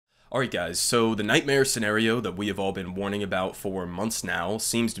Alright guys, so the nightmare scenario that we have all been warning about for months now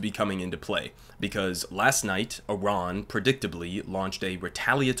seems to be coming into play, because last night, Iran predictably launched a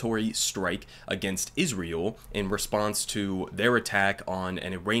retaliatory strike against Israel in response to their attack on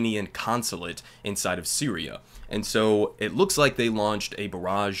an Iranian consulate inside of Syria. And so it looks like they launched a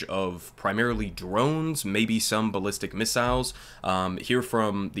barrage of primarily drones, maybe some ballistic missiles. Here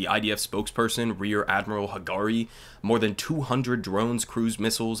from the IDF spokesperson, Rear Admiral Hagari, more than 200 drones, cruise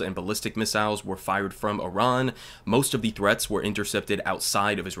missiles, and ballistic missiles were fired from Iran. Most of the threats were intercepted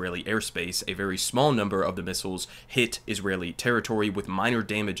outside of Israeli airspace. A very small number of the missiles hit Israeli territory with minor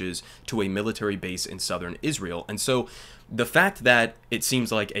damages to a military base in southern Israel. And so the fact that it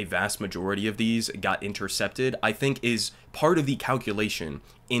seems like a vast majority of these got intercepted, I think, is part of the calculation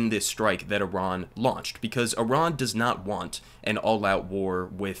in this strike that Iran launched, because Iran does not want an all-out war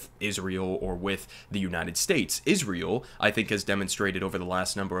with Israel or with the United States. Israel, I think, has demonstrated over the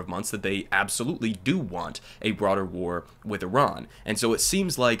last number of months that they absolutely do want a broader war with Iran. And so it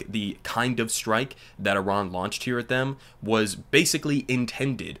seems like the kind of strike that Iran launched here at them was basically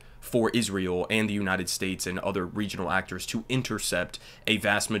intended for Israel and the United States and other regional actors to intercept a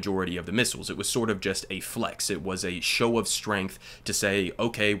vast majority of the missiles. It was sort of just a flex. It was a show of strength to say,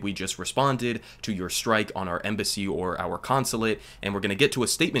 okay, we just responded to your strike on our embassy or our consulate, and we're going to get to a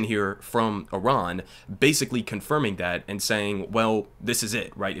statement here from Iran basically confirming that and saying, well, this is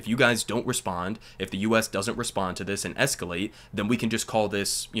it, right? If you guys don't respond, if the US doesn't respond to this and escalate, then we can just call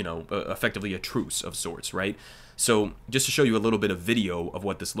this, effectively a truce of sorts, right? So just to show you a little bit of video of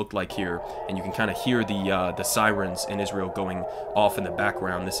what this looked like here, and you can kind of hear the sirens in Israel going off in the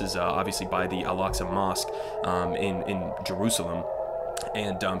background. This is obviously by the Al-Aqsa Mosque in Jerusalem.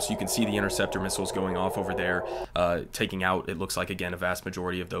 And so you can see the interceptor missiles going off over there, taking out, it looks like, again, a vast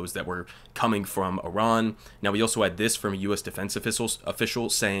majority of those that were coming from Iran. Now, we also had this from a U.S. defense official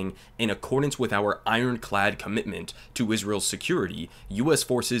saying, in accordance with our ironclad commitment to Israel's security, U.S.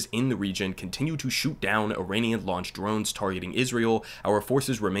 forces in the region continue to shoot down Iranian-launched drones targeting Israel. Our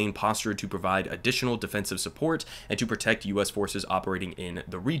forces remain postured to provide additional defensive support and to protect U.S. forces operating in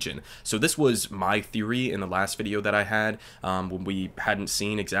the region. So this was my theory in the last video that I had when we hadn't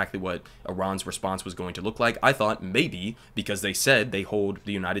seen exactly what Iran's response was going to look like. I thought maybe because they said they hold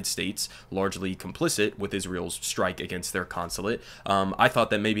the United States largely complicit with Israel's strike against their consulate, I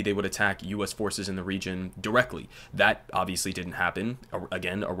thought that maybe they would attack U.S. forces in the region directly. That obviously didn't happen.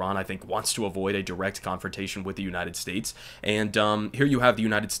 Again, Iran, I think, wants to avoid a direct confrontation with the United States. And here you have the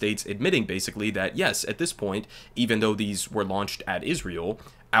United States admitting basically that, yes, at this point, even though these were launched at Israel,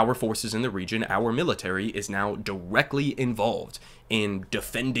 our forces in the region, our military, is now directly involved in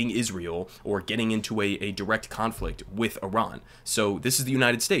defending Israel or getting into a direct conflict with Iran. So this is the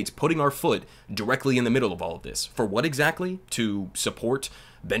United States putting our foot directly in the middle of all of this. For what exactly? To support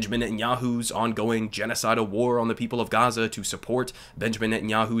Benjamin Netanyahu's ongoing genocidal war on the people of Gaza, to support Benjamin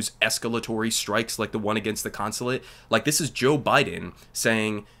Netanyahu's escalatory strikes like the one against the consulate. Like, this is Joe Biden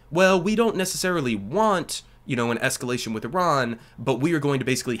saying, well, we don't necessarily want an escalation with Iran, but we are going to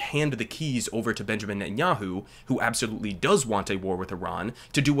basically hand the keys over to Benjamin Netanyahu, who absolutely does want a war with Iran,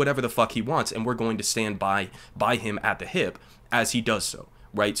 to do whatever the fuck he wants, and we're going to stand by him at the hip as he does so,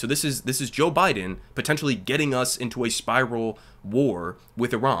 right? So this is Joe Biden potentially getting us into a spiral war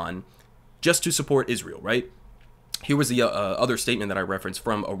with Iran just to support Israel, right? Here was the other statement that I referenced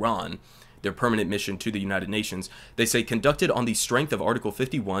from Iran, their permanent mission to the United Nations. They say, conducted on the strength of Article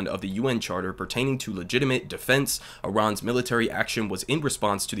 51 of the UN Charter pertaining to legitimate defense, Iran's military action was in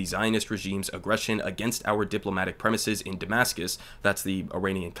response to the Zionist regime's aggression against our diplomatic premises in Damascus. That's the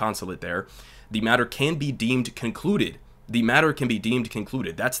Iranian consulate there. The matter can be deemed concluded. The matter can be deemed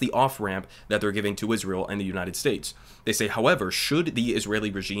concluded. That's the off-ramp that they're giving to Israel and the United States. They say, however, should the Israeli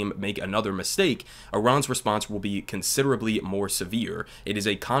regime make another mistake, Iran's response will be considerably more severe. It is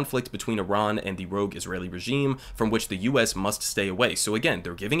a conflict between Iran and the rogue Israeli regime from which the U.S. must stay away. So again,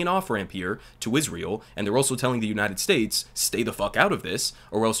 they're giving an off-ramp here to Israel, and they're also telling the United States, stay the fuck out of this,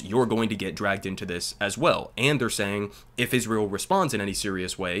 or else you're going to get dragged into this as well. And they're saying, if Israel responds in any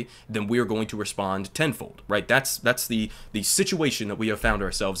serious way, then we're going to respond tenfold, right? That's the situation that we have found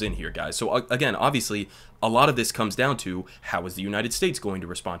ourselves in here, guys. So again, obviously, a lot of this comes down to, how is the United States going to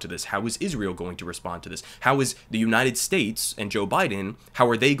respond to this? How is Israel going to respond to this? How is the United States and Joe Biden, how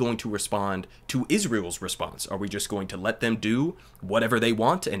are they going to respond to Israel's response? Are we just going to let them do whatever they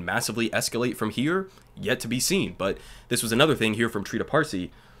want and massively escalate from here? Yet to be seen. But this was another thing here from Trita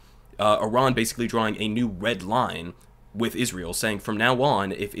Parsi. Iran basically drawing a new red line with Israel, saying from now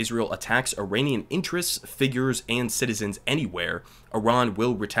on, if Israel attacks Iranian interests, figures, and citizens anywhere, Iran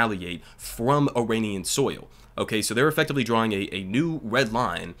will retaliate from Iranian soil. Okay, so they're effectively drawing a new red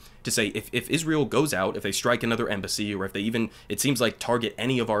line to say if Israel goes out, if they strike another embassy, or if they even, it seems like, target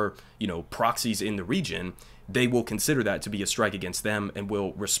any of our, proxies in the region, they will consider that to be a strike against them and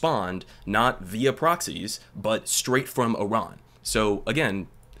will respond not via proxies, but straight from Iran. So again,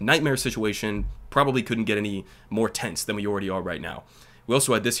 nightmare situation, probably couldn't get any more tense than we already are right now. We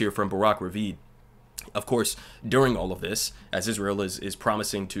also had this here from Barak Ravid. Of course, during all of this, as Israel is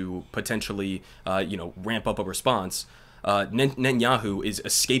promising to potentially, ramp up a response, Netanyahu is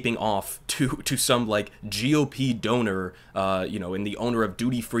escaping off to some like GOP donor, and the owner of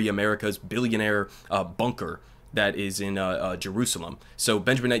Duty Free America's billionaire bunker that is in Jerusalem. So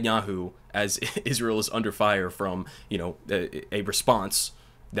Benjamin Netanyahu, as Israel is under fire from a response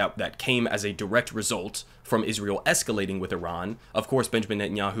that came as a direct result from Israel escalating with Iran, of course, Benjamin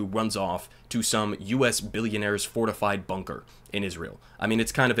Netanyahu runs off to some U.S. billionaire's fortified bunker in Israel. I mean,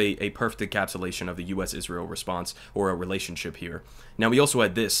 it's kind of a perfect encapsulation of the U.S.-Israel response or a relationship here. Now, we also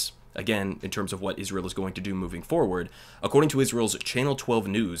had this, again, in terms of what Israel is going to do moving forward. According to Israel's Channel 12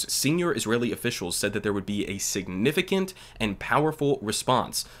 News, senior Israeli officials said that there would be a significant and powerful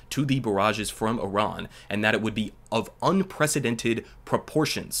response to the barrages from Iran, and that it would be of unprecedented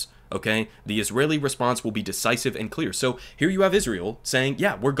proportions. Okay, the Israeli response will be decisive and clear. So here you have Israel saying,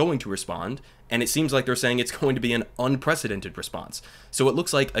 yeah, we're going to respond. And it seems like they're saying it's going to be an unprecedented response. So it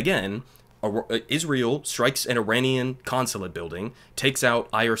looks like, again, Israel strikes an Iranian consulate building, takes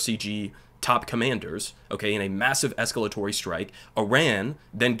out IRCG top commanders, okay, in a massive escalatory strike. Iran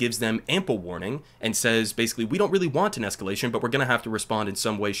then gives them ample warning and says, basically, we don't really want an escalation, but we're going to have to respond in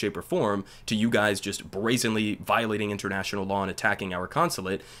some way, shape, or form to you guys just brazenly violating international law and attacking our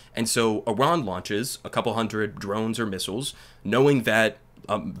consulate. And so Iran launches a couple hundred drones or missiles, knowing that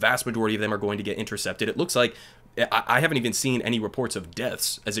a vast majority of them are going to get intercepted. It looks like, I haven't even seen any reports of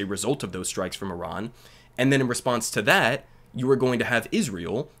deaths as a result of those strikes from Iran. And then in response to that, you are going to have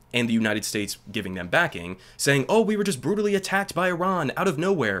Israel and the United States giving them backing, saying, oh, we were just brutally attacked by Iran out of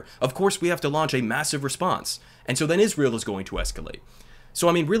nowhere. Of course, we have to launch a massive response. And so then Israel is going to escalate. So,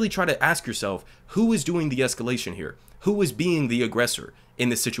 I mean, really try to ask yourself, who is doing the escalation here? Who is being the aggressor in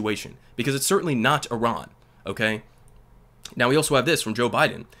this situation? Because it's certainly not Iran, okay? Now, we also have this from Joe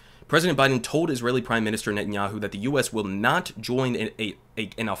Biden. President Biden told Israeli Prime Minister Netanyahu that the U.S. will not join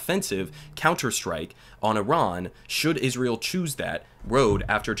an offensive counterstrike on Iran should Israel choose that road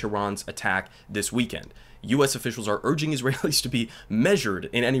after Tehran's attack this weekend. U.S. officials are urging Israelis to be measured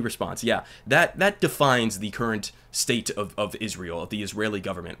in any response. Yeah, that defines the current state of Israel, of the Israeli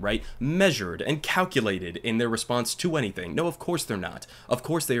government, right? Measured and calculated in their response to anything. No, of course they're not. Of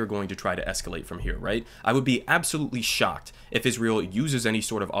course they are going to try to escalate from here, right? I would be absolutely shocked if Israel uses any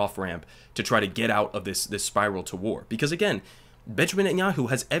sort of off-ramp to try to get out of this spiral to war. Because again, Benjamin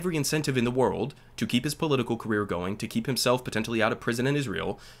Netanyahu has every incentive in the world to keep his political career going, to keep himself potentially out of prison in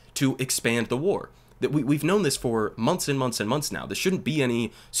Israel, to expand the war. That we've known this for months and months and months now. This shouldn't be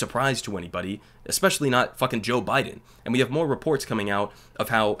any surprise to anybody, especially not fucking Joe Biden. And we have more reports coming out of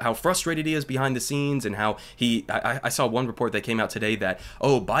how frustrated he is behind the scenes and how I saw one report that came out today that,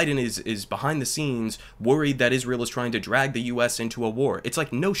 oh, Biden is behind the scenes worried that Israel is trying to drag the U.S. into a war. It's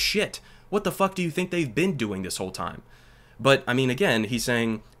like, no shit. What the fuck do you think they've been doing this whole time? But, I mean, again, he's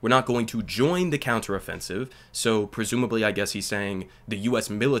saying we're not going to join the counteroffensive, so presumably, I guess he's saying the U.S.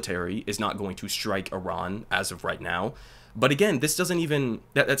 military is not going to strike Iran as of right now. But again, this doesn't even,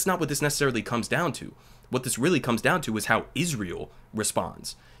 that's not what this necessarily comes down to. What this really comes down to is how Israel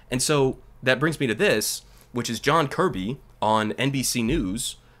responds. And so that brings me to this, which is John Kirby on NBC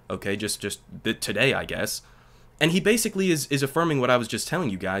News, okay, just today, I guess. And he basically is affirming what I was just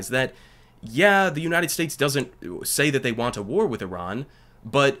telling you guys, that yeah, the United States doesn't say that they want a war with Iran,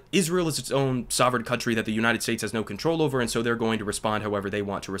 but Israel is its own sovereign country that the United States has no control over, and so they're going to respond however they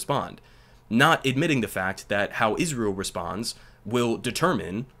want to respond. Not admitting the fact that how Israel responds will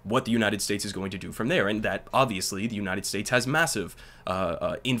determine what the United States is going to do from there, and that obviously the United States has massive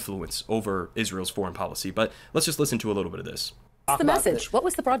influence over Israel's foreign policy. But let's just listen to a little bit of this. What's the message? What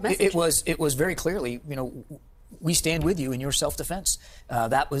was the broad message? It was very clearly, we stand with you in your self-defense.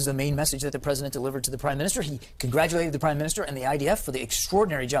 That was the main message that the president delivered to the prime minister. He congratulated the prime minister and the IDF for the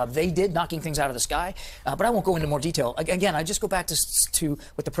extraordinary job they did knocking things out of the sky. But I won't go into more detail. Again, I just go back to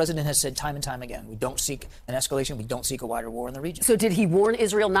what the president has said time and time again. We don't seek an escalation. We don't seek a wider war in the region. So did he warn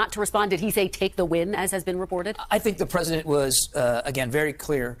Israel not to respond? Did he say take the win, as has been reported? I think the president was, again, very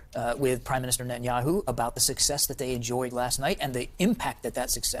clear with Prime Minister Netanyahu about the success that they enjoyed last night and the impact that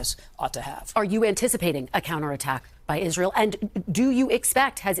success ought to have. Are you anticipating a counterattack counterattack by Israel? And do you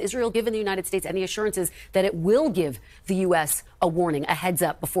expect, has Israel given the United States any assurances that it will give the U.S. a warning, a heads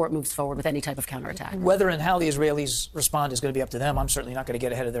up before it moves forward with any type of counterattack? Whether and how the Israelis respond is going to be up to them. I'm certainly not going to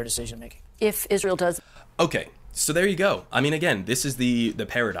get ahead of their decision making. If Israel does. Okay. So there you go. I mean, again, this is the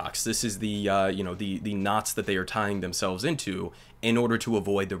paradox. This is the the knots that they are tying themselves into in order to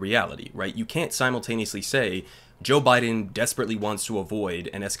avoid the reality, right? You can't simultaneously say Joe Biden desperately wants to avoid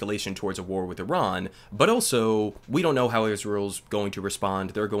an escalation towards a war with Iran, but also we don't know how Israel's going to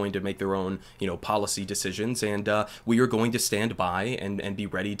respond. They're going to make their own, policy decisions, and we are going to stand by and be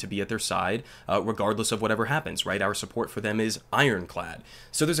ready to be at their side, regardless of whatever happens, right? Our support for them is ironclad.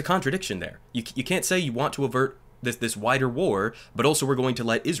 So there's a contradiction there. You can't say you want to avert this wider war, but also we're going to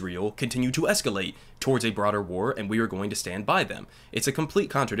let Israel continue to escalate towards a broader war, and we are going to stand by them. It's a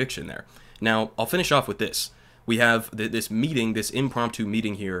complete contradiction there. Now, I'll finish off with this. We have this meeting, this impromptu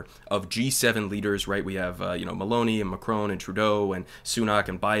meeting here of G7 leaders, right? We have, Meloni and Macron and Trudeau and Sunak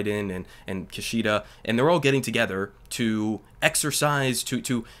and Biden and Kishida, and they're all getting together to exercise,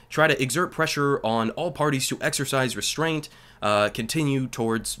 to try to exert pressure on all parties to exercise restraint, continue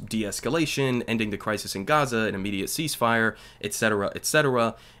towards de-escalation, ending the crisis in Gaza, an immediate ceasefire, etc.,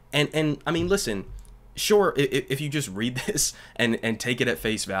 etc. And I mean, listen, sure, if you just read this and take it at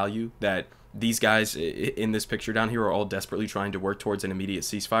face value that these guys in this picture down here are all desperately trying to work towards an immediate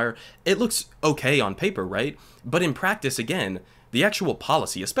ceasefire, it looks okay on paper, right? But in practice, again, the actual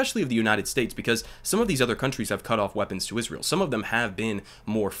policy, especially of the United States, because some of these other countries have cut off weapons to Israel. Some of them have been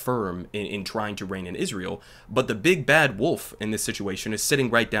more firm in trying to rein in Israel. But the big bad wolf in this situation is sitting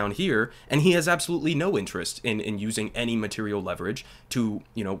right down here, and he has absolutely no interest in using any material leverage to,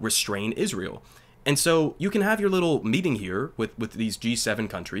 restrain Israel. And so you can have your little meeting here with these G7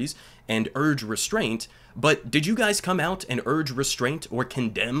 countries and urge restraint, but did you guys come out and urge restraint or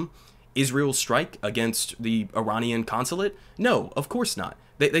condemn Israel's strike against the Iranian consulate? No, of course not.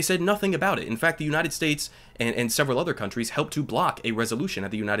 They said nothing about it. In fact, the United States and several other countries helped to block a resolution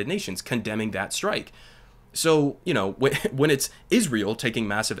at the United Nations condemning that strike. So, when it's Israel taking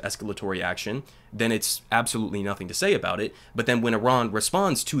massive escalatory action, then it's absolutely nothing to say about it. But then when Iran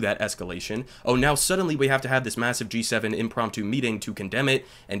responds to that escalation, now suddenly we have to have this massive G7 impromptu meeting to condemn it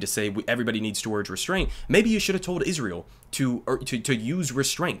and to say everybody needs to urge restraint. Maybe you should have told Israel to use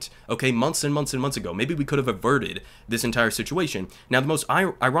restraint, okay, months and months and months ago. Maybe we could have averted this entire situation. Now, the most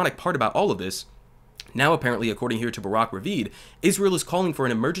ironic part about all of this, now, apparently, according here to Barak Ravid, Israel is calling for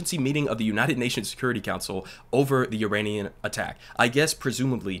an emergency meeting of the United Nations Security Council over the Iranian attack. I guess,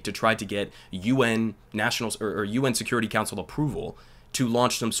 presumably, to try to get UN National or UN Security Council approval to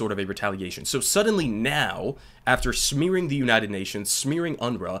launch some sort of a retaliation. So suddenly now, after smearing the United Nations, smearing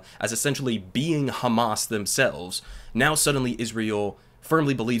UNRWA as essentially being Hamas themselves, now suddenly Israel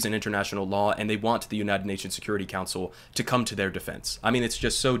firmly believes in international law, and they want the United Nations Security Council to come to their defense. I mean, it's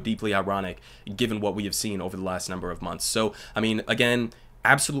just so deeply ironic given what we have seen over the last number of months. So, I mean, again,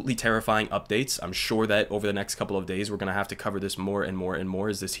 absolutely terrifying updates. I'm sure that over the next couple of days, we're going to have to cover this more and more and more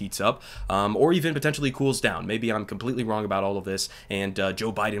as this heats up, or even potentially cools down. Maybe I'm completely wrong about all of this, and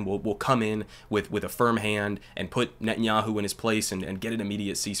Joe Biden will come in with a firm hand and put Netanyahu in his place and get an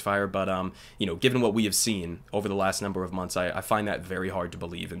immediate ceasefire. But, given what we have seen over the last number of months, I find that very hard to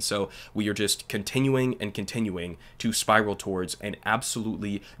believe. And so we are just continuing and continuing to spiral towards an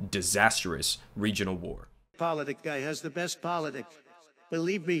absolutely disastrous regional war. Politic guy has the best politics.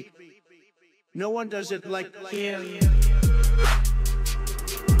 Believe me, no one does it like him.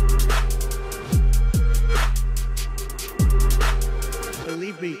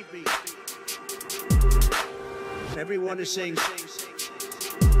 Believe me, everyone is saying